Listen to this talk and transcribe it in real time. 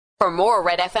For more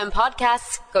Red FM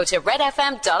podcasts, go to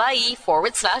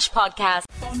redfm.ie/podcast.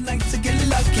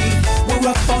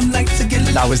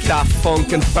 That was Daft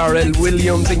Punk and Pharrell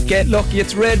Williams and Get Lucky.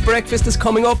 It's Red Breakfast is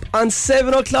coming up on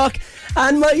 7 o'clock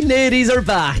and my ladies are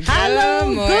back.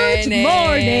 Hello, good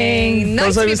morning.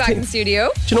 Nice to be back in the studio.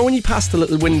 Do you know when you pass the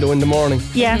little window in the morning?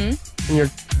 Yeah. And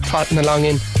you're trotting along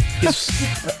in?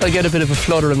 I get a bit of a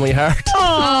flutter in my heart.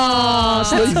 Oh,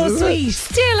 that's so sweet.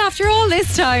 Still, after all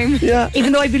this time. Yeah.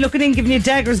 Even though I'd be looking in, giving you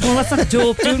daggers, going, what's that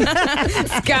dope doing?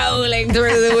 Scowling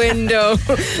through the window.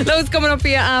 Loads coming up for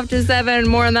you after 7.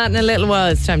 More on that in a little while.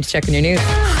 It's time to check on your news.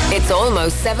 It's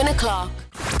almost 7 o'clock.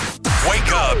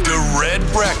 Wake up to Red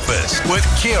Breakfast with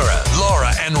Ciara,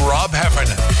 Laura and Rob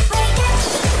Heffernan.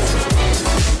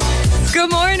 Good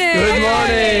morning. Good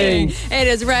morning. It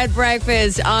is Red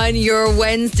Breakfast on your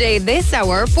Wednesday. This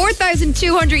hour,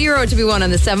 €4,200 to be won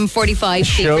on the 7:45.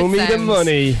 Show me the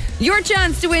money. Your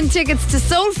chance to win tickets to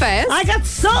Soulfest. I got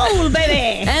soul,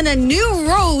 baby. And a new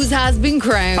rose has been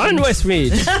crowned. On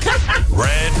Westmead.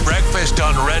 Red Breakfast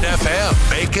on Red FM.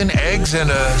 Bacon, eggs, and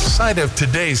a side of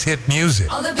today's hit music.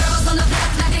 All the girls on the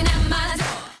block knocking at my door.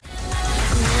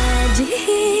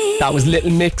 That was Little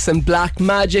Mix and Black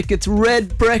Magic. It's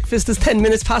Red Breakfast. It's 10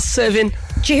 minutes past 7.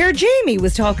 Did you hear Jamie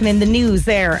was talking in the news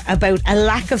there about a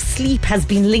lack of sleep has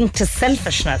been linked to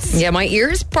selfishness? Yeah, my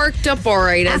ears perked up all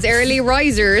right as early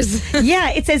risers.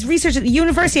 Yeah, it says research at the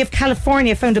University of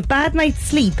California found a bad night's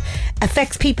sleep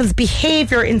affects people's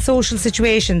behaviour in social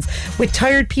situations, with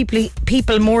tired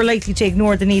people more likely to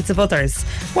ignore the needs of others.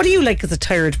 What do you like as a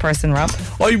tired person, Rob?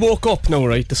 I woke up now,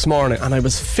 right, this morning, and I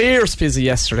was fierce busy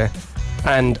yesterday.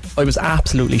 And I was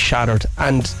absolutely shattered.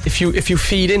 And if you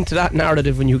feed into that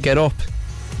narrative when you get up,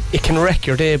 it can wreck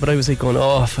your day. But I was like going,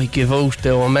 if I give out,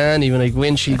 though, man, even like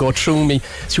when she'll go through me.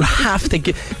 So you have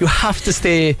to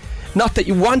stay. Not that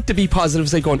you want to be positive,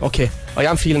 it's like going, okay, I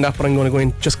am feeling that, but I'm going to go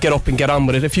and just get up and get on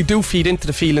with it. If you do feed into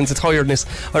the feelings of tiredness,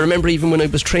 I remember even when I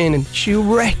was training,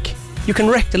 you can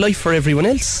wreck the life for everyone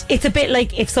else. It's a bit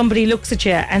like if somebody looks at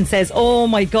you and says, oh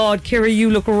my God, Ciara, you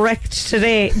look wrecked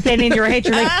today. Then in your head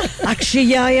you're like, actually,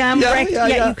 yeah, I am wrecked.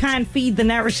 Yeah, you can't feed the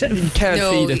narrative. You can't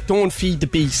feed it. Don't feed the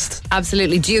beast.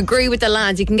 Absolutely. Do you agree with the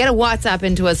lads? You can get a WhatsApp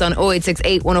into us on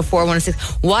 0868 104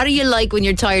 106. What are you like when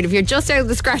you're tired? If you're just out of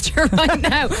the scratcher right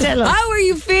now, how are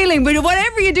you feeling? But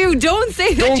whatever you do, don't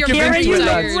say that you're very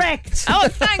tired. Wrecked. Oh,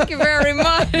 thank you very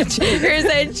much. Here's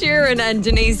Ed Sheeran and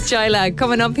Denise Chila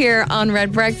coming up here on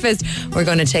Red Breakfast. We're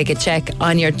going to take a check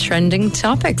on your trending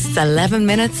topics. It's 11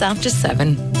 minutes after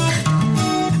 7.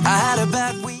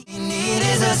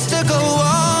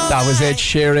 That was Ed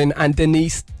Sheeran and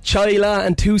Denise Chila,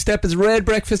 and Two Step is Red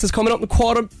Breakfast is coming up in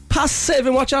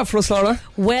 7:15. Watch out for us, Laura.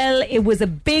 Well, it was a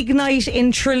big night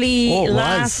in Tralee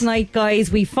last night,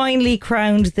 guys. We finally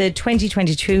crowned the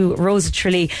 2022 Rose of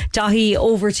Tralee. Dahi,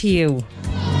 over to you.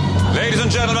 Ladies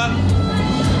and gentlemen,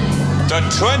 the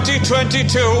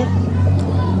 2022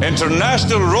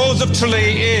 International Rose of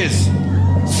Tralee is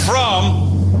from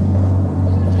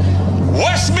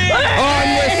Westmead. On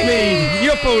Westmead.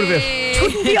 You're out of it.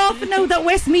 Couldn't be often now that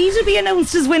Westmead would be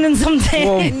announced as winning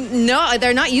something. No,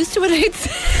 they're not used to it.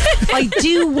 I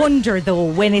do wonder though,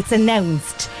 when it's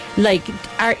announced, like,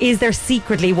 is there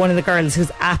secretly one of the girls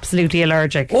who's absolutely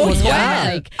allergic?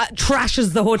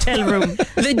 Trashes the hotel room.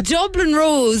 The Dublin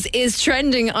Rose is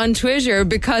trending on Twitter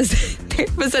because there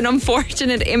was an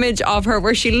unfortunate image of her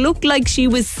where she looked like she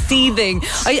was seething.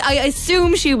 I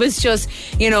assume she was just,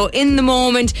 in the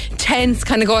moment, tense,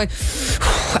 kind of going,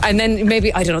 and then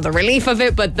maybe, I don't know, the relief of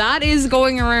it, but that is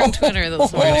going around Twitter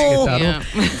this morning.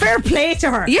 Fair play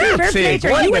to her. Yeah, fair play to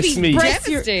her. You would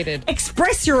devastated.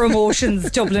 Express your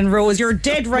emotions, Dublin Rose. You're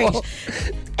dead right.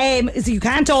 So you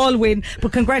can't all win,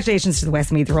 but congratulations to the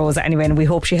Westmeath Rose anyway, and we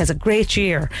hope she has a great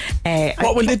year.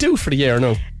 What will they do for the year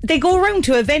now? They go around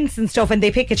to events and stuff, and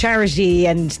they pick a charity,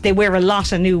 and they wear a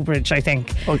lot of Newbridge, I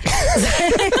think. Okay.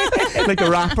 Like a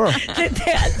rapper.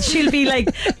 She'll be like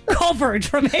covered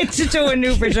from head to toe in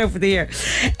Newbridge over the year.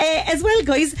 As well,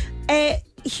 guys,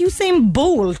 Usain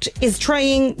Bolt is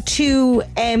trying to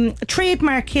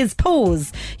trademark his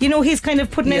pose. He's kind of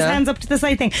putting his hands up to the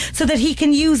side thing so that he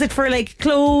can use it for like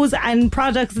clothes and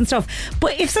products and stuff.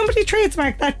 But if somebody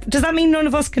trademarked that, does that mean none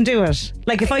of us can do it?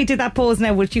 Like if I did that pose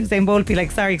now, would Usain Bolt be like,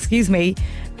 sorry, excuse me,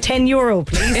 €10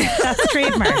 please? That's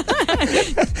trademark.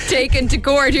 Taken to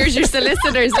court. Here's your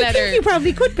solicitor's letter. I think you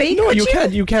probably could be. No, you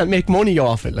can't. You can't make money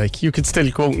off it. Like you could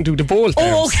still go out and do the bowl terms.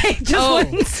 Oh, okay.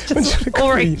 Just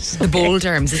all right. The bowl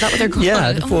terms. Is that what they're called?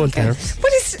 Yeah, the bowl terms.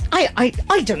 But I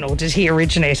don't know. Did he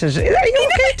originate it? Are you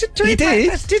okay to He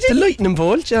did. Did he? The lightning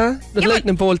bolt, yeah. The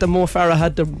lightning bolt that Mo Farah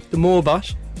had, the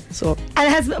Mobot. So, And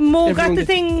has Mo got Everyone the get-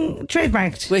 thing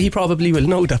trademarked? well, he probably will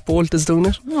know that Bolt is doing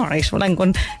it. All right, well, I'm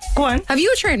going. Go on. Have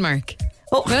you a trademark?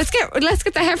 Oh. Well, let's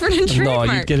get the Heffernan No,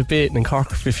 trademark. you'd get a baiting in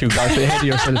Cork if you got ahead of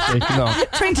yourself. Like, no.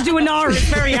 Trying to do an R is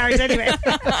very hard anyway.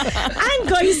 And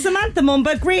guys, Samantha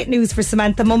Mumba, great news for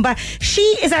Samantha Mumba. She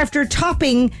is after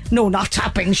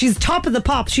she's top of the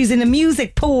pops. She's in a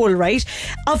music poll, right,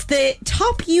 of the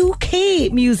top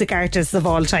UK music artists of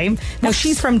all time. Now,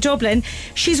 she's from Dublin.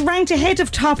 She's ranked ahead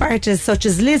of top artists such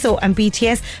as Lizzo and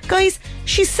BTS. Guys,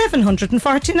 she's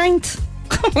 749th.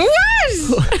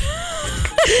 What?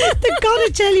 The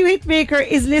Gotta Tell You hitmaker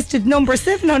is listed number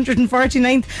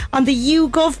 749th on the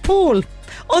YouGov poll.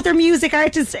 Other music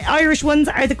artists, Irish ones,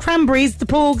 are the Cranberries, the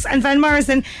Pogues and Van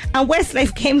Morrison, and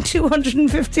Westlife came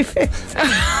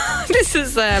 255th. This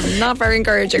is not very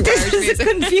encouraging. This is a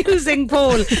confusing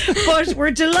poll, but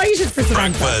we're delighted for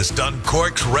Samantha. Breakfast on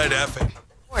Cork's Red FM.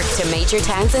 Cork to major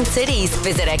towns and cities.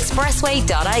 Visit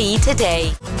expressway.ie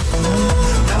today.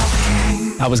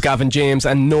 That was Gavin James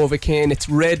and Novocaine. It's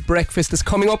Red Breakfast is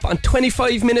coming up on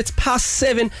 25 minutes past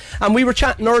 7. And we were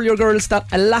chatting earlier, girls, that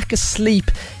a lack of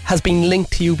sleep has been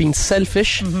linked to you being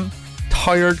selfish,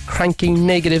 tired, cranky,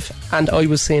 negative. And I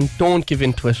was saying, don't give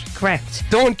into it. Correct.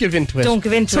 Don't give into it. Don't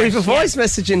give into so it, we have a voice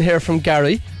message in here from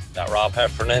Gary. That Rob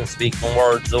Heffernan speaking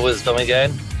words of wisdom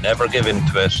again. Never give in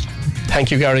to it. Thank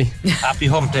you, Gary. Happy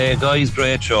hump day, guys.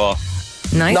 Great show.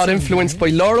 Nice. Not influenced by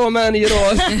Laura O'Mahony at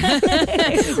all.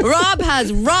 Rob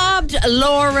has robbed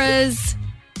Laura's,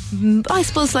 I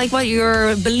suppose, like what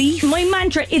your belief. My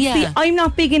mantra, it's I'm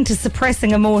not big into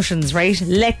suppressing emotions, right?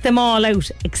 Let them all out,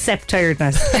 except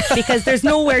tiredness. Because there's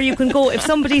nowhere you can go. If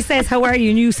somebody says, how are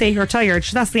you? And you say you're tired,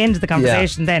 that's the end of the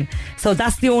conversation then. So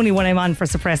that's the only one I'm on for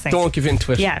suppressing. Don't give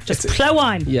into it. Yeah, just plough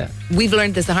on. Yeah. We've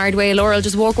learned this the hard way. Laura will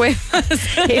just walk away.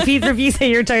 If either of you say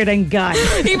you're tired, I'm gone.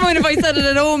 Even if I said it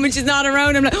at home and she's not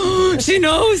around, I'm like, oh, she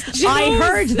knows. I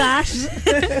heard that.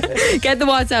 Get the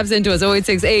WhatsApps into us,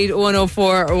 0868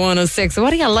 104 106. So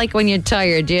what do you like when you're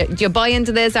tired? Do you buy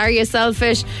into this? Are you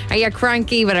selfish? Are you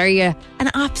cranky? But are you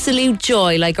an absolute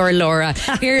joy like our Laura?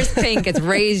 Here's Pink. It's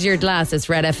Raise Your Glass. It's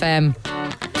Red FM.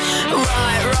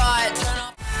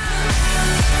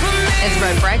 It's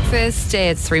Red Breakfast.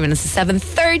 It's 3 minutes to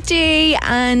 7:30,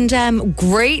 and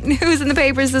great news in the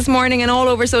papers this morning and all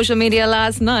over social media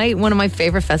last night. One of my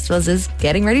favourite festivals is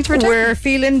getting ready to return. We're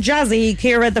feeling jazzy.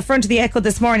 Ciara at the front of the Echo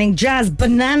this morning. Jazz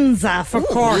Bonanza for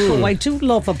Cork. Oh, I do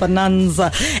love a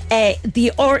bonanza.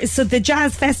 So the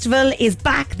Jazz Festival is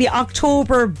back. The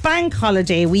October bank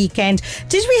holiday weekend.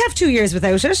 Did we have 2 years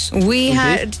without it? We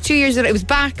had 2 years ago. It was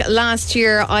back last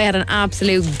year. I had an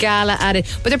absolute gala at it,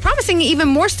 but they're promising even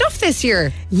more stuff this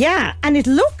year. Yeah, and it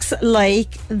looks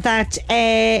like that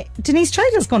Denise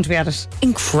Chila's going to be at it.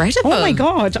 Incredible. Oh my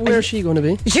God. Where's she going to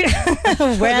be?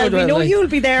 Well, we know you'll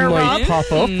be there, Might Rob.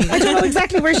 pop up. I don't know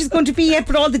exactly where she's going to be yet,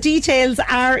 but all the details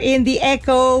are in the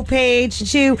Echo page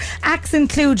 2. Acts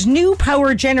include New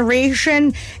Power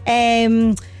Generation,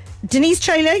 Denise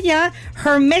Chila, yeah,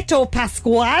 Hermeto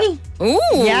Pascual. Ooh.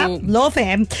 Yeah, love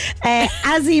him.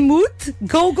 Azimuth,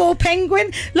 Go-Go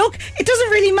Penguin. Look, it doesn't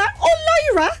really matter. Oh,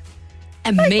 Lyra.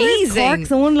 Amazing.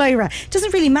 Cork's own Lyra.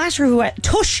 Doesn't really matter who.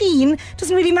 Tosheen.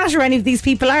 Doesn't really matter who any of these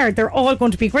people are. They're all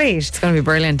going to be great. It's going to be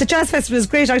brilliant. The Jazz Festival is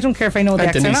great. I don't care if I know the And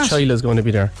acts or Denise not. Chila's going to be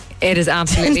there. It is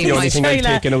absolutely The only my thing I've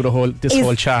Chila taken out of this is-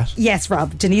 whole chat. Yes,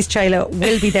 Rob. Denise Chila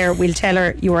will be there. We'll tell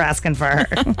her you were asking for her.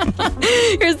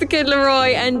 Here's the Kid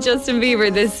Leroy and Justin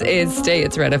Bieber. This is Stay.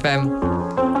 It's Red FM.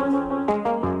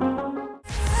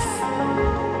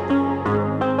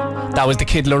 That was the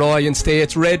Kid Leroy and Stay.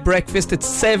 It's Red Breakfast. It's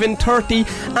 7:30,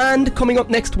 and coming up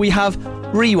next we have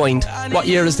Rewind. What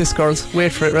year is this, girls?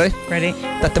 Wait for it, right? Ready?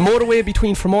 That the motorway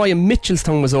between Fermoy and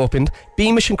Mitchelstown was opened,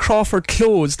 Beamish and Crawford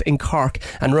closed in Cork,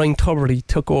 and Ryan Tuberty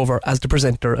took over as the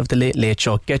presenter of the Late Late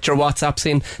Show. Get your WhatsApps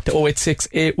in to 086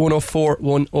 8104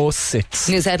 106.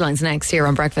 News headlines next here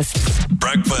on Breakfast.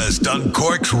 Breakfast on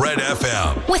Cork's Red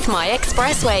FM. With My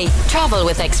Expressway. Travel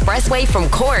with Expressway from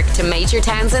Cork to major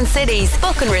towns and cities.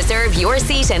 Book and reserve your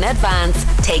seat in advance.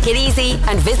 Take it easy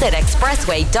and visit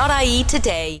expressway.ie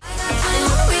today.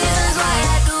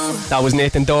 That was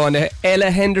Nathan Dawn,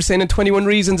 Ella Henderson and 21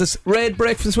 Reasons. It's Red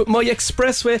Breakfast with My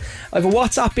Expressway. I have a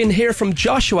WhatsApp in here from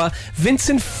Joshua.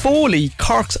 Vincent Foley,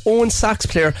 Cork's own sax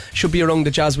player, should be around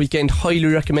the Jazz Weekend. Highly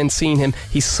recommend seeing him.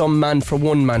 He's some man for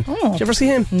one man. Oh. Did you ever see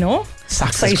him? No.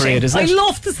 Sax is great, isn't it? I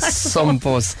love the saxophone. Some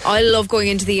buzz. I love going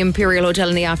into the Imperial Hotel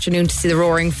in the afternoon to see the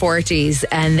Roaring Forties,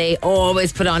 and they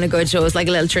always put on a good show. It's like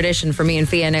a little tradition for me and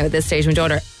Fia now at this stage, my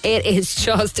daughter. It is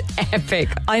just epic.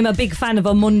 I'm a big fan of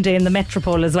a Monday in the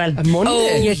Metropole as well. A Monday?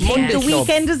 Oh, You think Monday the club.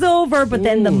 weekend is over, but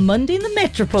then the Monday in the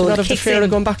Metropole Not have the kicks fear in.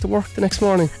 of going back to work the next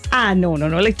morning. No.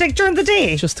 Like during the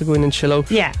day. Just to go in and chill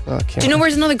out. Yeah. Okay. Do you know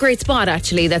where's another great spot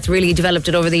actually that's really developed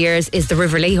it over the years is the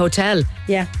Riverlea Hotel.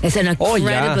 Yeah. It's an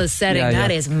incredible setting. Yeah, yeah.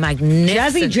 That is magnificent.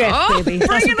 Jazzy Jet, baby.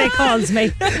 That's what they calls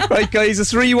me. Right, guys,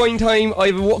 it's rewind time. I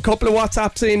have a couple of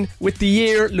WhatsApps in with the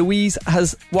year. Louise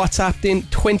has WhatsApped in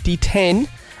 2010.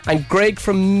 And Greg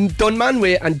from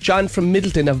Dunmanway and John from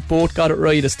Middleton have both got it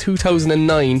right. It's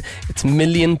 2009. It's $1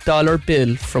 Million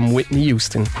Bill from Whitney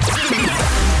Houston.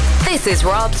 This is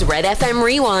Rob's Red FM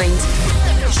Rewind.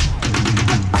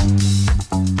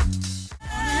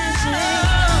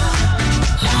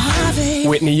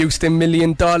 Whitney Houston, $1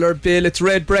 Million Bill. It's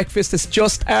Red Breakfast. It's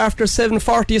just after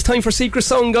 7:40. It's time for Secret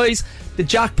Song, guys. The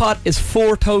jackpot is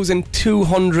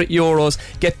 €4,200.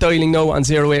 Get dialing now on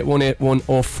 0818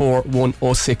 104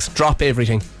 106. Drop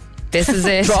everything. This is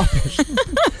it. Drop it.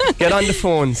 Get on the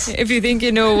phones. If you think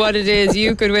you know what it is,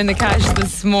 you could win the cash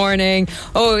this morning.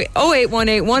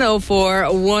 0818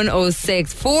 104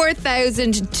 106.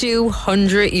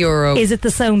 €4,200. Is it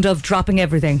the sound of dropping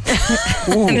everything? Is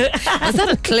that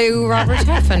a clue, Robert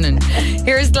Heffernan?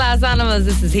 Here's Glass Animals.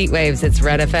 This is Heat Waves. It's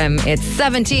Red FM. It's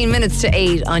 17 minutes to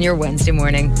 8 on your Wednesday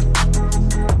morning.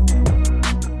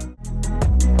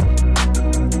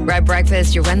 Red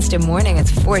Breakfast, your Wednesday morning. It's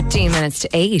 14 minutes to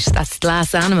 8. That's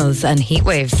Glass Animals and Heat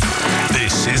Waves.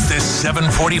 This is the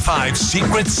 7:45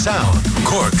 Secret Sound,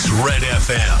 Cork's Red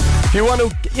FM.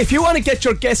 If you want to get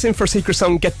your guess in for Secret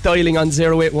Song, get dialing on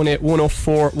 0818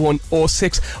 104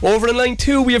 106. Over in line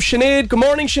 2, we have Sinead. Good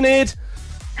morning, Sinead.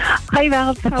 Hi,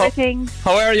 Rob. How are things?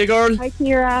 How are you, girl? Hi,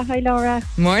 Ciara. Hi, Laura.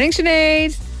 Morning,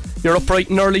 Sinead. You're up bright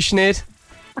and early, Sinead.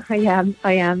 I am.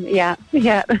 Yeah.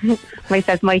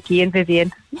 Myself, Mikey and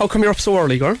Vivian. How come you're up so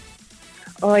early, girl?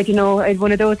 Oh, I don't know. I had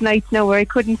one of those nights now where I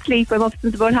couldn't sleep. I'm up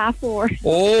since about 4:30.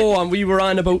 Oh, and we were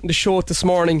on about in the show this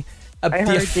morning. I The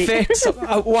heard effects.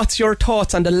 What's your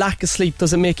thoughts on the lack of sleep?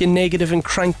 Does it make you negative and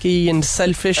cranky and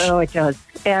selfish? Oh, it does.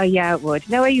 Yeah, it would.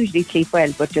 Now, I usually sleep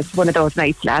well, but just one of those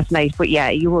nights last night. But yeah,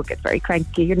 you will get very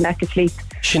cranky. You're lack of sleep.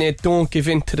 Sinead, don't give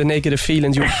in to the negative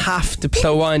feelings. You have to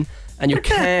plough on, and you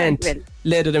can't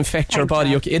let it infect your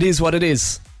body. Okay, it is what it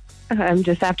is. I'm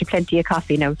just after plenty of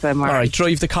coffee now, so I'm Alright,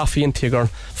 drive the coffee into you, girl.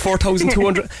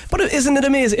 4,200. But isn't it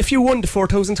amazing? If you won the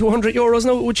 €4,200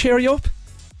 now, it would cheer you up.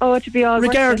 Oh, to be all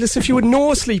regardless if you would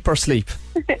no sleep or sleep.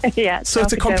 Yeah. So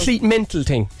it's a complete mental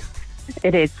thing.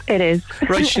 It is.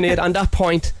 Right, Sinead, on that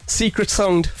point, Secret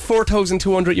Sound,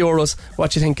 €4,200.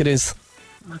 What do you think it is?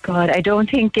 Oh God, I don't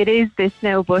think it is this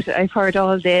now, but I've heard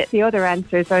all the other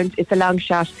answers and it's a long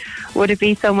shot. Would it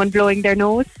be someone blowing their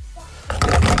nose?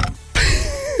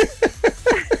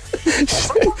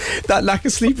 That lack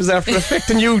of sleep is after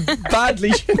affecting you badly,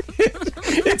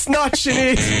 Sinead. It's not,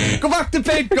 Sinead. Go back to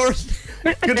bed, girl.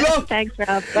 Good luck. Thanks,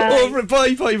 Rob. Bye.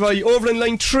 Bye. Over in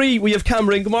line 3, we have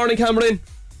Cameron. Good morning, Cameron.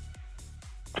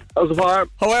 How's the farm?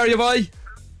 How are you, boy?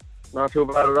 Not too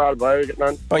bad at all, boy. How are you getting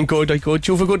on? I'm good. Did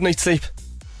you have a good night's sleep?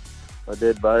 I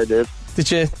did, boy. I did.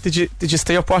 Did you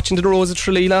stay up watching the Rose of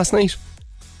Tralee last night?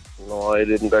 No, I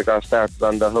didn't. I got started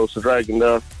on the House of Dragon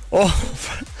there. Oh,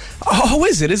 how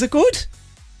is it? Is it good?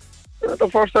 The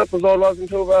first episode wasn't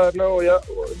too bad. No, yeah,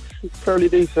 it was fairly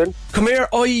decent. Come here.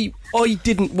 I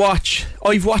didn't watch.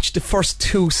 I've watched the first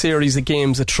 2 series of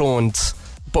Games of Thrones,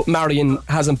 but Marion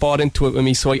hasn't bought into it with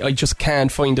me, so I just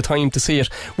can't find the time to see it.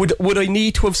 Would I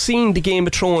need to have seen the Game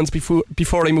of Thrones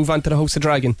before I move on to the House of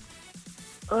Dragon?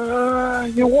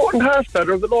 You wouldn't have to.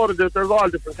 There's a lot of there's all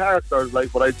different characters,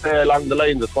 like, but I'd say along the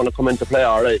line that's going to come into play,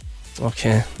 alright.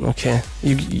 Okay.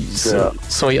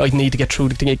 So I'd need to get through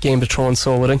the Game of Thrones,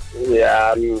 so would I?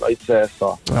 Yeah, I'd say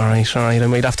so. Alright, I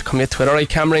might have to commit to it. Alright,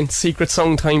 Cameron, Secret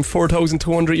Song time,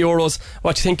 €4,200.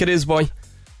 What do you think it is, boy?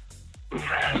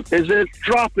 Is it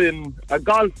dropping a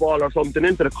golf ball or something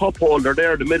into the cup holder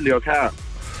there in the middle of your car?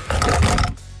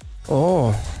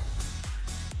 Oh.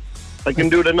 I can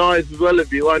do the noise as well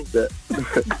if you want it.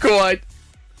 Go on.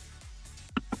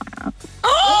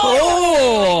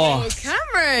 Oh!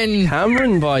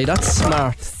 Cameron, boy, that's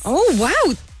smart. Oh,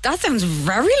 wow. That sounds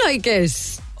very like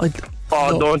it.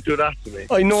 Don't do that to me.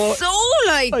 I know. So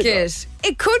like it.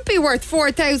 It could be worth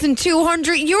 €4,200.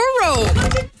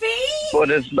 Could it be?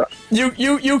 But it's not.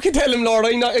 You can tell him, Laura.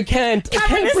 I can't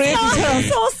break his heart. I'm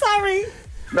so sorry.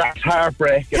 That's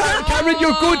heartbreaking. Cameron,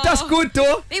 you're good. That's good,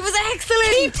 though. It was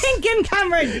excellent. Keep thinking,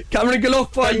 Cameron. Cameron, good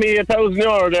luck, boy. Send me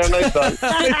 €1,000 there, nice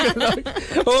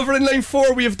one. Over in line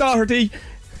 4, we have Doherty.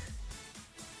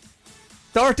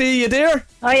 Doherty, you there?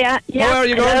 Oh, yeah. How are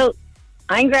you going? Hello.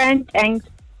 I'm grand, thanks.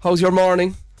 How's your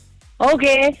morning?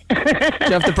 Okay. Do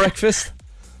you have the breakfast?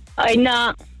 I'm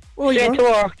not. Oh, Straight to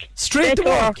work. Straight to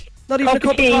work? Not even a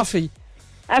cup of coffee?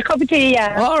 A cup of tea,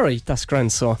 yeah. All right, that's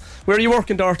grand. So, where are you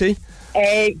working, Doherty?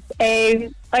 Ivor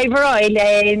Oil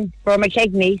for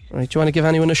McKegney. Right, do you want to give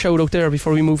anyone a shout out there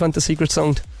before we move on to Secret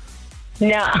Sound?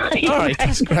 No. All right,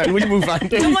 that's grand. We'll move on.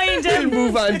 Don't mind him. We'll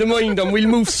move on. Don't mind them. We'll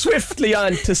move swiftly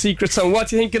on to Secret Sound. What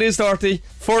do you think it is, Doherty?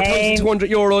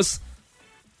 €4,200.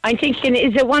 I'm thinking,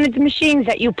 is it one of the machines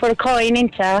that you put a coin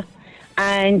into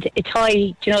and a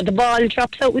toy, do you know, the ball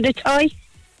drops out with a toy?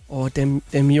 Oh, them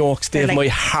yolks, they have like my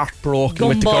heart broken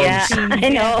with the girls. Yeah, I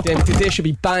know. They should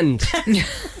be banned.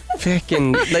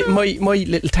 Fucking, like, my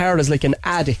little Tara's like an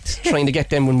addict trying to get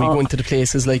them when we go into the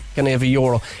places, like, kind of every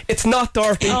euro. It's not,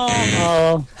 Dorothy.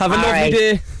 Oh. Have a lovely right.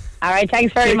 day. All right,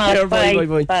 thanks very Take much. care. Bye.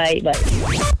 Bye. Bye.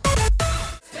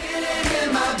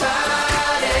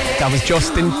 That was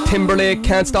Justin Timberlake,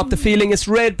 Can't Stop the Feeling. It's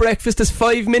Red Breakfast. It's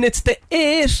 5 minutes to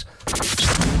 8.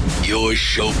 Your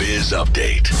showbiz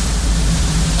update.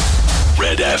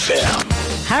 Red FM.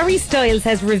 Harry Styles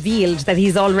has revealed that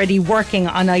he's already working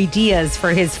on ideas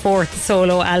for his 4th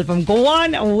solo album. Go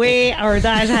on away or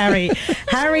that, Harry.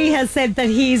 Harry has said that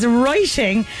he's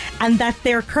writing and that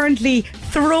they're currently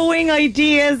throwing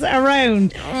ideas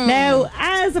around. Now,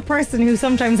 as a person who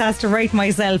sometimes has to write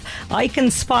myself, I can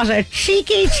spot a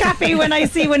cheeky chappy when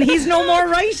he's no more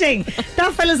writing.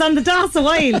 That fella's on the DOS a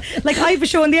while. Like, I have a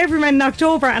show on the Everyman in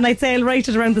October and I'd say I'll write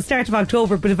it around the start of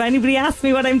October, but if anybody asks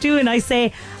me what I'm doing, I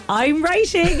say I'm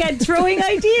writing and throwing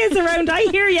ideas around. I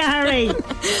hear you, Harry.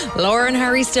 Laura and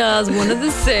Harry Styles, one of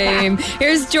the same.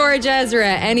 Here's George Ezra,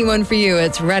 Anyone for You.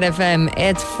 It's Red FM.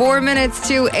 It's 4 minutes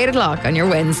to 8 o'clock on your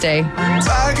Wednesday.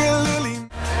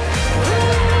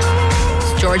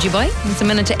 Georgie Boy. It's a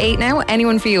minute to 8 now.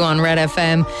 Anyone for You on Red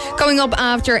FM. Coming up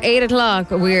after 8 o'clock,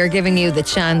 we're giving you the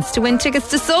chance to win tickets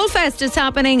to Soulfest. It's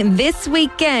happening this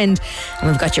weekend. And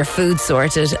we've got your food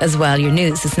sorted as well. Your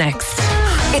news is next.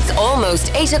 It's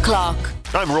almost 8 o'clock.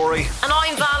 I'm Rory. And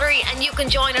I'm Valerie, and you can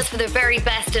join us for the very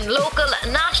best in local,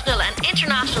 national and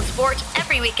international sport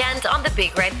every weekend on the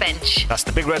Big Red Bench. That's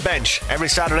the Big Red Bench, every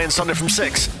Saturday and Sunday from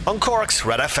 6 on Cork's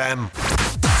Red FM.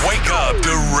 Wake up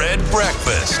to Red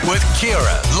Breakfast with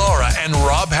Ciara, Laura and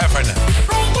Rob Heffernan.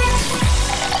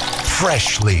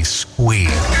 Freshly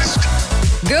squeezed.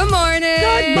 Good morning.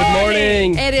 Good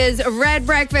morning. It is Red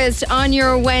Breakfast on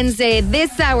your Wednesday.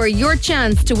 This hour, your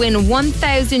chance to win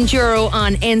 €1,000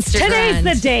 on Instagram. Today's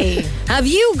the day. Have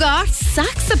you got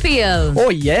sex appeal?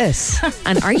 Oh, yes.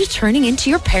 And are you turning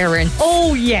into your parents?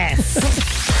 Oh, yes.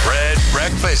 Red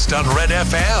Breakfast on Red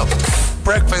FM.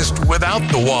 Breakfast without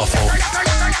the waffle.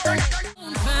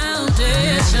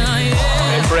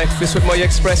 And breakfast with my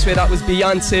expressway. That was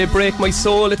Beyonce, Break My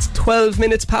Soul. It's 12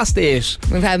 minutes past 8.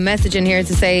 We've had a message in here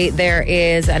to say there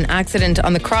is an accident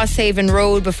on the Crosshaven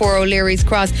Road before O'Leary's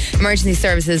Cross. Emergency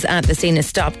services at the scene is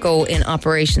stop-go in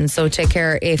operation. So take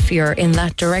care if you're in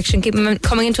that direction. Keep them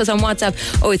coming into us on WhatsApp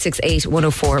 0868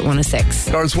 104 106.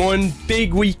 There's one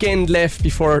big weekend left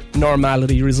before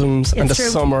normality resumes and the true.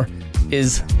 summer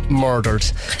is murdered.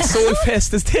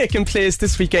 Soulfest is taking place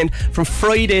this weekend from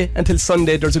Friday until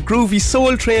Sunday. There's a groovy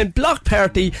Soul Train, block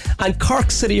party and Cork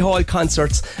City Hall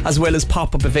concerts, as well as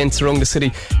pop-up events around the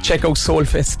city. Check out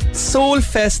Soulfest.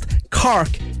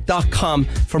 SoulFestCork.com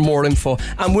for more info.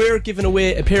 And we're giving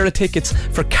away a pair of tickets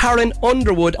for Karen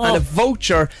Underwood and a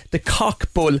voucher, the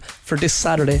Cock Bull, for this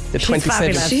Saturday, the 27th.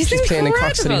 fabulous. She's playing in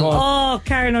Cork City incredible. Hall. Oh,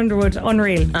 Karen Underwood,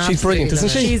 unreal. She's brilliant, isn't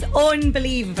she? She's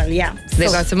unbelievable, yeah.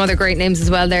 They've got some other great names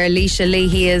as well there. Alicia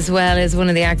Leahy as well is one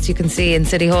of the acts you can see in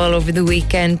City Hall over the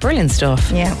weekend. Brilliant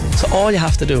stuff. Yeah. So all you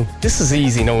have to do, this is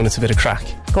easy knowing it's a bit of crack.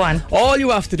 Go on. All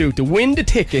you have to do to win the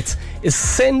tickets is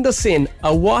send us in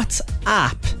a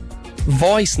WhatsApp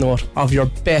voice note of your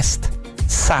best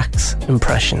sax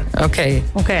impression. Okay.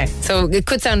 Okay. So it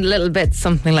could sound a little bit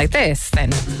something like this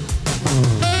then.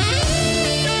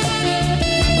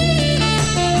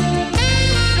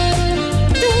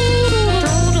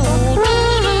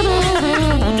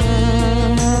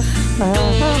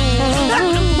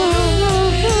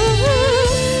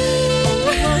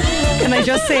 Can I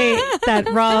just say that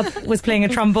Rob was playing a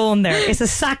trombone there. It's a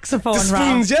saxophone, The Rob.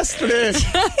 spoons yesterday.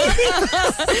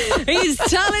 His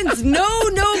talents no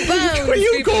bounds. Will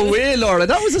you go away, Laura?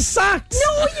 That was a sax.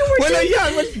 No, you were doing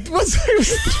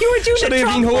you were doing should a I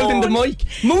have been holding the trombone. mic?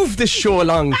 Move this show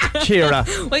along, Ciara.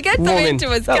 We'll get them into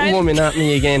us. That woman at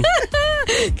me again.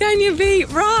 Can you beat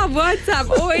Rob? WhatsApp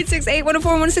 0868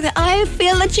 104 106. I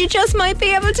feel that you just might be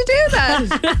able to do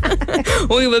that.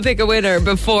 We will pick a winner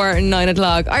before 9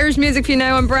 o'clock. Irish music for you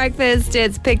now on breakfast.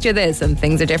 It's Picture This and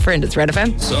Things Are Different. It's Red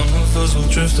FM. Some of us will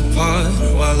drift apart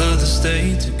while others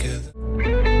stay together.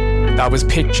 That was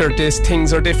Picture This,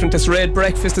 Things Are Different. It's Red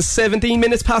Breakfast. It's 17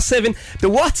 minutes past 7. The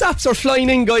WhatsApps are flying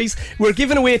in, guys. We're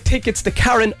giving away tickets to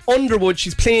Karen Underwood.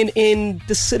 She's playing in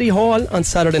the City Hall on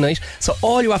Saturday night. So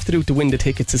all you have to do to win the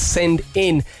tickets is send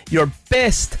in your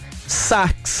best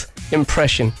sax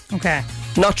impression. Okay.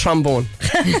 Not trombone.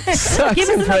 Sax Give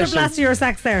us another impression. blast of your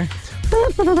sax there.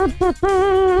 That's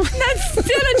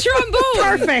still a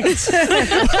trombone. Perfect.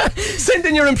 Send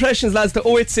in your impressions, lads, to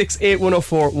 086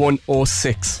 8104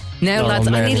 106. Now, lads,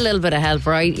 I need a little bit of help,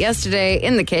 right? Yesterday,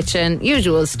 in the kitchen,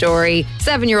 usual story.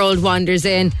 7-year-old wanders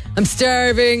in. I'm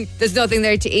starving. There's nothing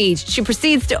there to eat. She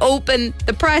proceeds to open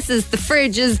the presses, the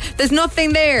fridges. There's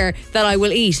nothing there that I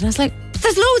will eat. And I was like, but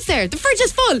there's loads there. The fridge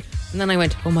is full. And then I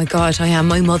went, oh my God, I am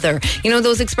my mother. You know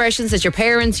those expressions that your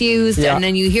parents used, and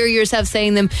then you hear yourself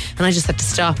saying them, and I just had to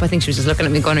stop. I think she was just looking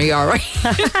at me going, are you alright?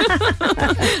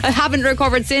 I haven't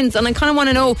recovered since, and I kind of want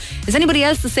to know, is anybody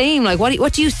else the same? Like,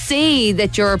 what do you say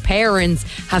that your parents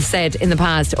have said in the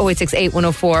past? 0868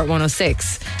 104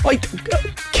 106.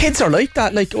 Kids are like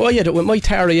that. Like, I had it with my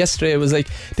Tara yesterday. It was like,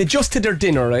 they just had their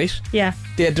dinner, right? Yeah.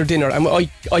 They had their dinner, and I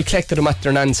collected them at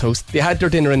their nan's house. They had their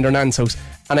dinner in their nan's house,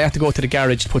 and I had to go to the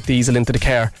garage to put diesel into the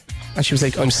car. And she was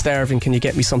like, I'm starving, can you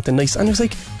get me something nice? And I was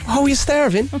like, how are you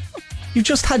starving? You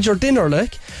just had your dinner,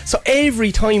 like. So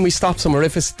every time we stop somewhere,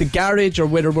 if it's the garage or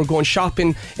whether we're going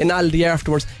shopping in Aldi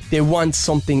afterwards, they want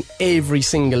something every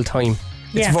single time.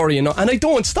 It's very annoying. And I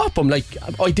don't stop them. Like,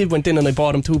 I went in and I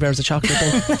bought them 2 bars of chocolate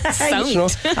then. You know?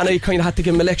 And I kind of had to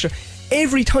give them a lecture.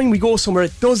 Every time we go somewhere,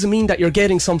 it doesn't mean that you're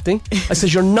getting something. I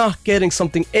says, you're not getting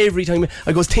something every time.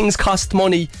 I goes, things cost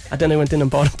money. And then I went in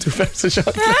and bought them 2 bars of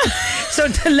chocolate. So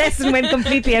the lesson went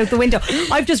completely out the window.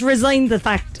 I've just resigned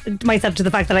myself to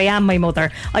the fact that I am my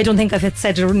mother. I don't think I've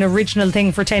said an original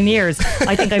thing for 10 years.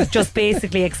 I think I've just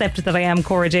basically accepted that I am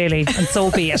Cora Daly, and so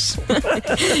be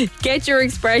it. Get your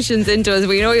expressions into us.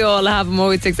 We know you all have them.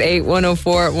 0868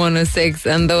 104 106,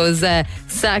 and those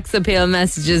sax appeal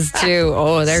messages too.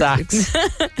 Oh, they're sax.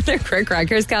 They're crack.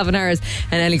 Here's Calvin Harris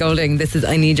and Ellie Goulding. This is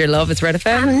I Need Your Love. It's Red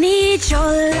FM. I need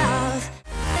your love.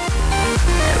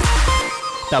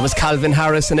 That was Calvin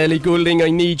Harris and Ellie Goulding.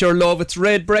 I Need Your Love. It's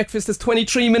Red Breakfast. It's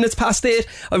 23 minutes past 8.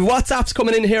 I've WhatsApps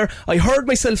coming in here. I heard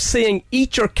myself saying,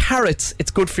 eat your carrots. It's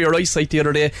good for your eyesight the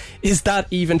other day. Is that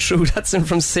even true? That's in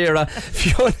from Sarah.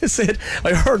 Fiona said,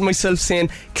 I heard myself saying,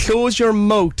 close your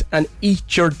mouth and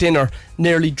eat your dinner.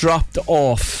 Nearly dropped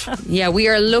off. Yeah, we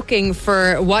are looking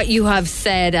for what you have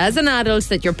said as an adult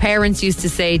that your parents used to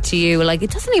say to you. Like,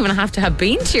 it doesn't even have to have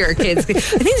been to your kids. I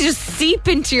think they just seep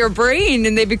into your brain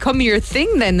and they become your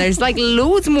thing then. There's like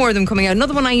loads more of them coming out.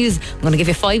 Another one I use, I'm going to give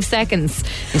you 5 seconds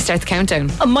and start the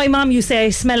countdown. My mum used to say, I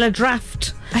smell a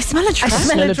draft. I smell a draft. I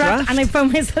smell a draft. And I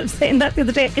found myself saying that the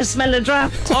other day. I smell a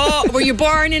draft. Oh, were you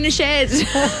born in a shed?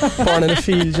 Born in a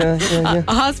field, yeah.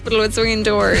 A hospital with swinging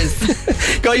doors.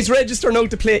 Guys, register now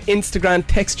to play Instagram.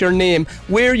 Text your name,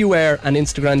 where you are, and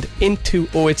Instagram into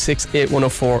 086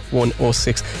 8104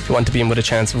 106 if you want to be in with a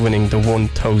chance of winning the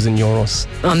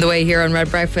 €1,000. On the way here on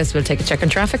Red Breakfast, we'll take a check on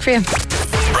traffic for you.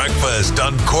 Breakfast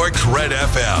on Cork's Red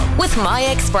FM. With My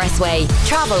Expressway.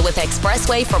 Travel with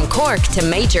Expressway from Cork to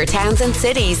major towns and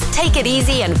cities. Take it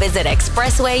easy and visit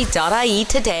expressway.ie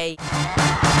today.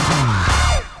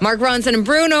 Mark Ronson and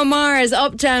Bruno Mars,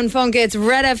 Uptown Funk. It's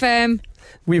Red FM.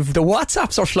 We've the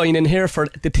WhatsApps are flying in here for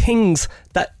the things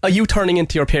that are you turning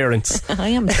into your parents. I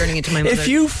am turning into my mother. If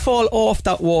you fall off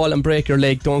that wall and break your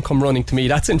leg, don't come running to me.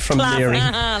 That's in from Mary.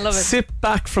 Love it. Sit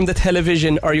back from the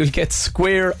television or you'll get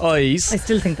square eyes. I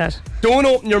still think that. Don't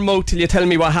open your mouth till you tell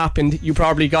me what happened. You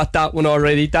probably got that one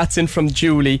already. That's in from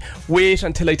Julie. Wait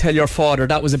until I tell your father.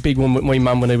 That was a big one with my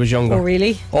mum when I was younger. Oh,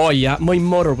 really? Oh, yeah. My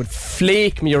mother would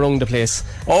flake me around the place.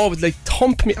 Oh, it would like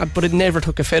thump me, but it never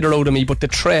took a feather out of me. But the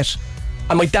threat.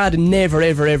 And my dad never,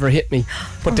 ever, ever hit me.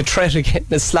 But the threat of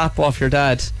getting a slap off your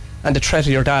dad and the threat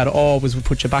of your dad always would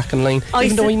put you back in line,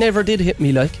 even though he never did hit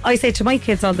me. Like, I say to my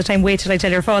kids all the time, wait till I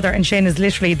tell your father, and Shane is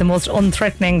literally the most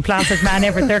unthreatening, placid man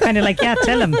ever. They're kind of like, yeah,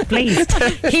 tell him, please.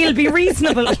 He'll be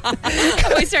reasonable.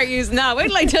 I start using that. Wait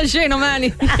till I tell Shane O'Malley.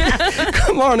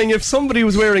 Good morning. If somebody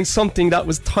was wearing something that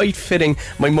was tight-fitting,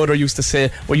 my mother used to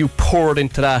say, well, you poured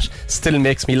into that, still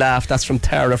makes me laugh. That's from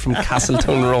Tara from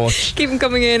Castletown Road. Keep them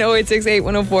coming in, 0868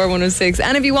 104 106.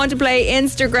 And if you want to play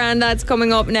Instagram, that's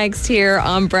coming up next here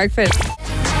on Breakfast.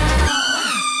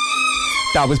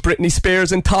 That was Britney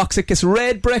Spears and Toxic. It's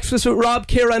Red Breakfast with Rob,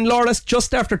 Ciara and Laura,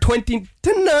 just after 20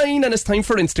 to 9, and it's time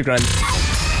for Instagram.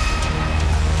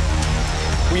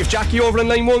 We have Jackie over in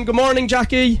line 1. Good morning,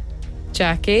 Jackie.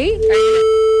 Jackie?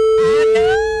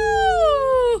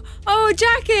 Oh,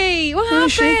 Jackie, what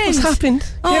happened? What's happened?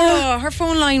 Oh, her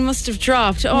phone line must have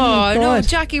dropped. Oh no,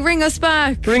 Jackie, ring us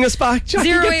back. Ring us back. Jackie,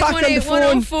 get back on the phone.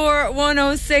 0818 104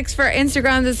 106 for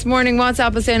Instagram this morning.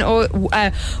 WhatsApp us in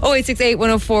 0868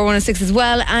 104 106 as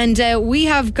well. And we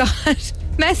have got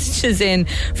messages in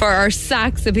for our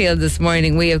Sax appeal this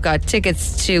morning. We have got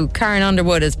tickets to Karen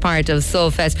Underwood as part of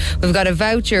Soulfest. We've got a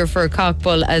voucher for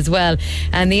Cockbull as well.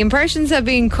 And the impressions have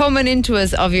been coming into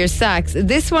us of your Sax.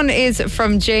 This one is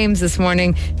from James this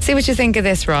morning. See what you think of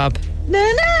this, Rob. Na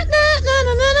na na na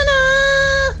na na na na.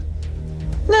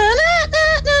 Na na na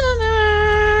na na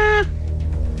na.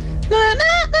 Na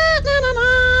na na na na na.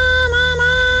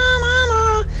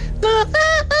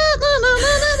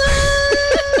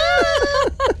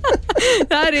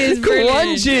 That is brilliant.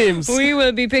 Go on, James. We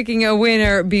will be picking a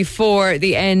winner before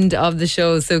the end of the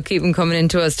show, so keep them coming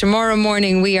into us. Tomorrow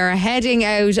morning we are heading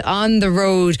out on the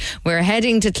road. We're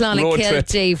heading to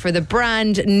Clonakilty for the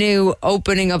brand new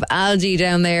opening of Aldi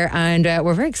down there, and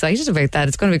we're very excited about that.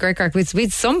 It's going to be great crack. We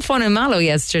had some fun in Mallow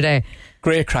yesterday.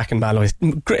 Great crack in Mallow.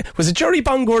 Was it Jerry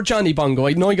Bongo or Johnny Bongo?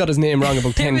 I know I got his name wrong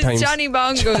about 10 times. Johnny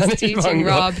Bongo's teaching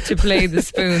Rob to play the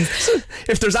spoons. So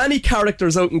if there's any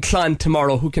characters out in Clan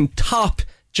tomorrow who can top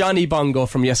Johnny Bongo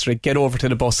from yesterday, get over to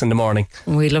the bus in the morning.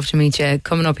 We'd love to meet you.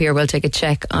 Coming up here, we'll take a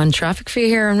check on traffic for you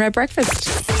here on Red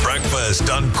Breakfast. Breakfast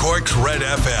on Cork's Red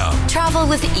FM. Travel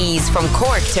with ease from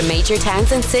Cork to major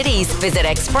towns and cities. Visit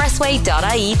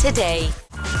expressway.ie today.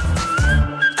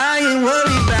 I ain't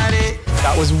worried about it.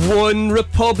 That was One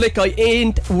Republic. I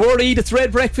ain't worried. It's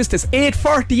Red Breakfast. It's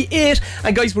 8:48,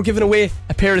 and guys, we're giving away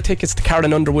a pair of tickets to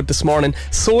Karen Underwood this morning.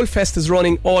 Soulfest is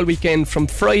running all weekend from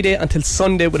Friday until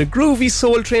Sunday with a groovy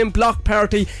Soul Train block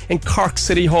party in Cork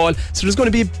City Hall. So there's going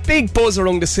to be a big buzz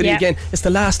around the city again. It's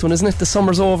the last one, isn't it? The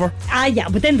summer's over. Yeah,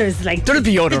 but then there's like there'll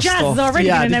be other the jazz stuff. Is already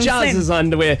the jazz is on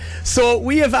the way. So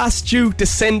we have asked you to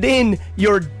send in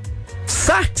your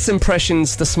Sax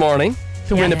impressions this morning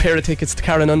to win a pair of tickets to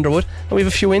Karen Underwood. And we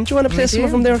have a few in. Do you want to play some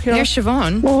of them there, Ciara? Here's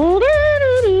Siobhan. Come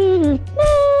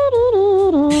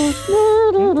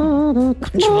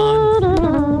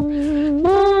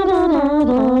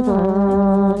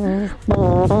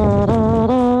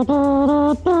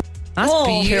That's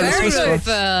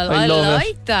beautiful. I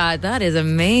like that. That is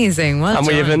amazing. Well done.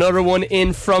 We have another one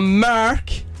in from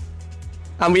Mark.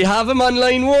 And we have him on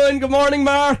line 1. Good morning,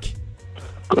 Mark.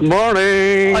 Good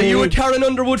morning. Are you a Karen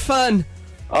Underwood fan?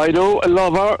 I do. I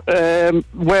love her.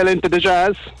 Well into the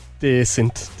jazz.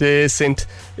 Decent. Is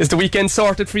the weekend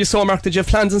sorted for you, so Mark? Did you have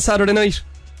plans on Saturday night?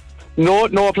 No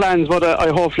plans, but I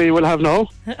hopefully will have now.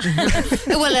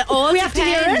 Well, it all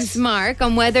depends, Mark,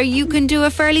 on whether you can do a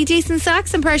fairly decent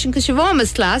sax impression, because Siobhan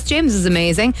was class. James is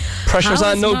amazing. Pressure's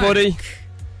on nobody.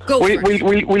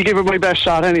 We'll give it my best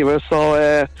shot anyway.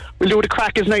 So we'll do the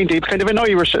crack as 90. It's kind of an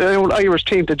Irish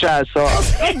team to jazz. So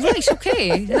right,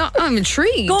 okay. No, I'm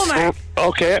intrigued. Go, Mark.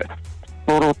 Okay.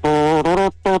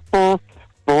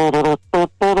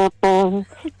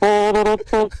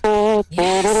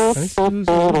 Yes.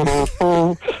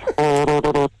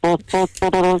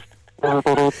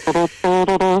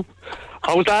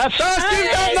 How's that?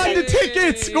 Give that man the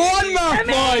tickets. Go on, Mark.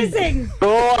 Amazing. Boy.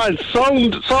 Go on.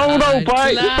 Sound out,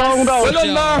 boy. Sound out. Well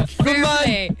done, Mark. Good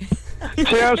man.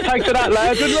 Cheers. Thanks for that,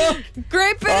 lad. Good luck.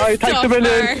 Great bit of stuff,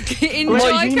 Mark.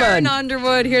 Enjoy Karen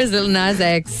Underwood. Here's Lil Nas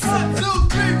X. 1, 2,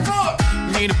 3,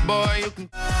 4. Need a boy who can.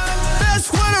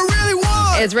 That's what I really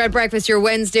want. It's Red Breakfast, your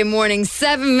Wednesday morning,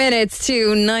 7 minutes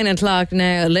to 9 o'clock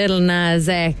now. Little Nas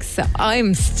X.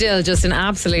 I'm still just in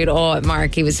absolute awe at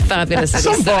Mark. He was fabulous at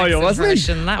his sax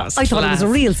impression. That was I thought it was a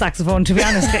real saxophone, to be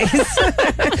honest, guys.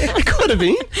 It could have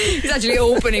been. He's actually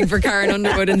opening for Karen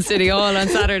Underwood in City Hall on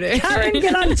Saturday. Karen,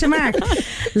 get on to Mark.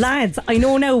 Lads, I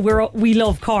know now we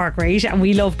love Cork, right? And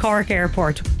we love Cork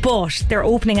Airport, but they're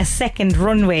opening a second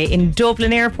runway in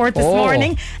Dublin Airport this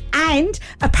morning. And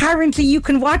apparently you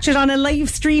can watch it on a live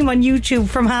stream on YouTube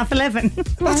from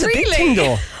 11:30. That's a big thing,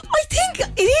 though. I think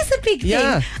it is a big thing,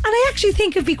 and I actually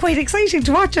think it'd be quite exciting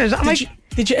to watch it.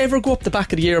 Did you ever go up the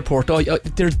back of the airport?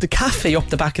 There's the cafe up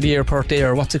the back of the airport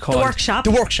there. What's it called? The workshop.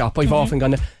 The workshop. I've often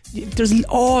gone there. There's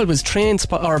always plane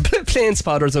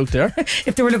spotters out there.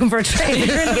 If they were looking for a train,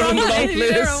 they're in the wrong place.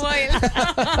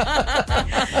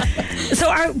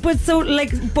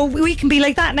 But we can be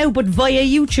like that now, but via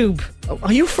YouTube.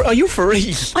 Are you for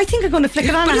real? I think I'm going to flick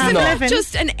it on at half 11.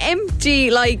 Just an empty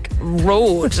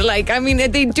road. Are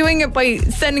they doing it by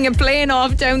sending a plane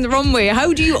off down the runway?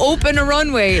 How do you open a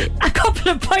runway? A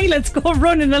couple of pilots go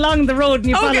running along the road and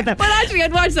you follow them. Well, actually,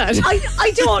 I'd watch that.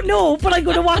 I don't know, but I'm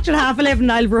going to watch it at 11.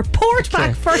 I'll report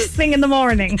back first thing in the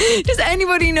morning. Does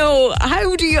anybody know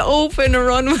how do you open a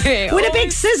runway? With a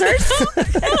big scissors.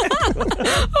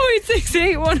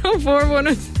 0868 104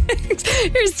 106.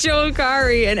 Here's Joel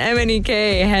Corey and MNEK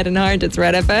Head and Heart. It's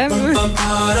Red FM.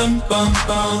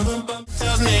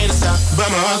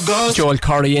 Joel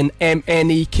Corey and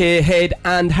MNEK Head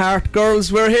and Heart.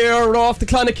 Girls, we're here. We're off to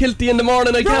Clonakilty in the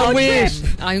morning. I can't wait.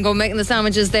 I'm going making the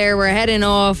sandwiches there. We're heading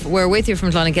off. We're with you from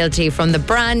Clonakilty from the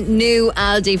brand new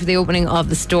Aldi for the opening of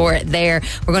the store there.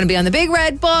 We're going to be on the big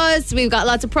red bus. We've got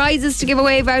lots of prizes to give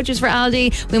away, vouchers for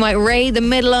Aldi. We might raid the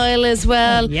middle aisle as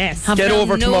well. Yes. Get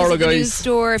over tomorrow, guys. New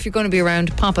store. If you're going to be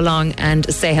around, pop along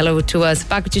and say hello to us.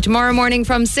 Back with you tomorrow morning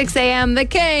from 6 a.m. The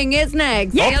King is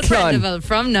next. Gail Prendeville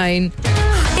from 9.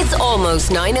 It's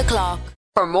almost 9 o'clock.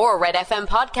 For more Red FM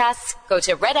podcasts, go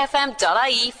to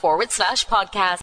redfm.ie/podcast.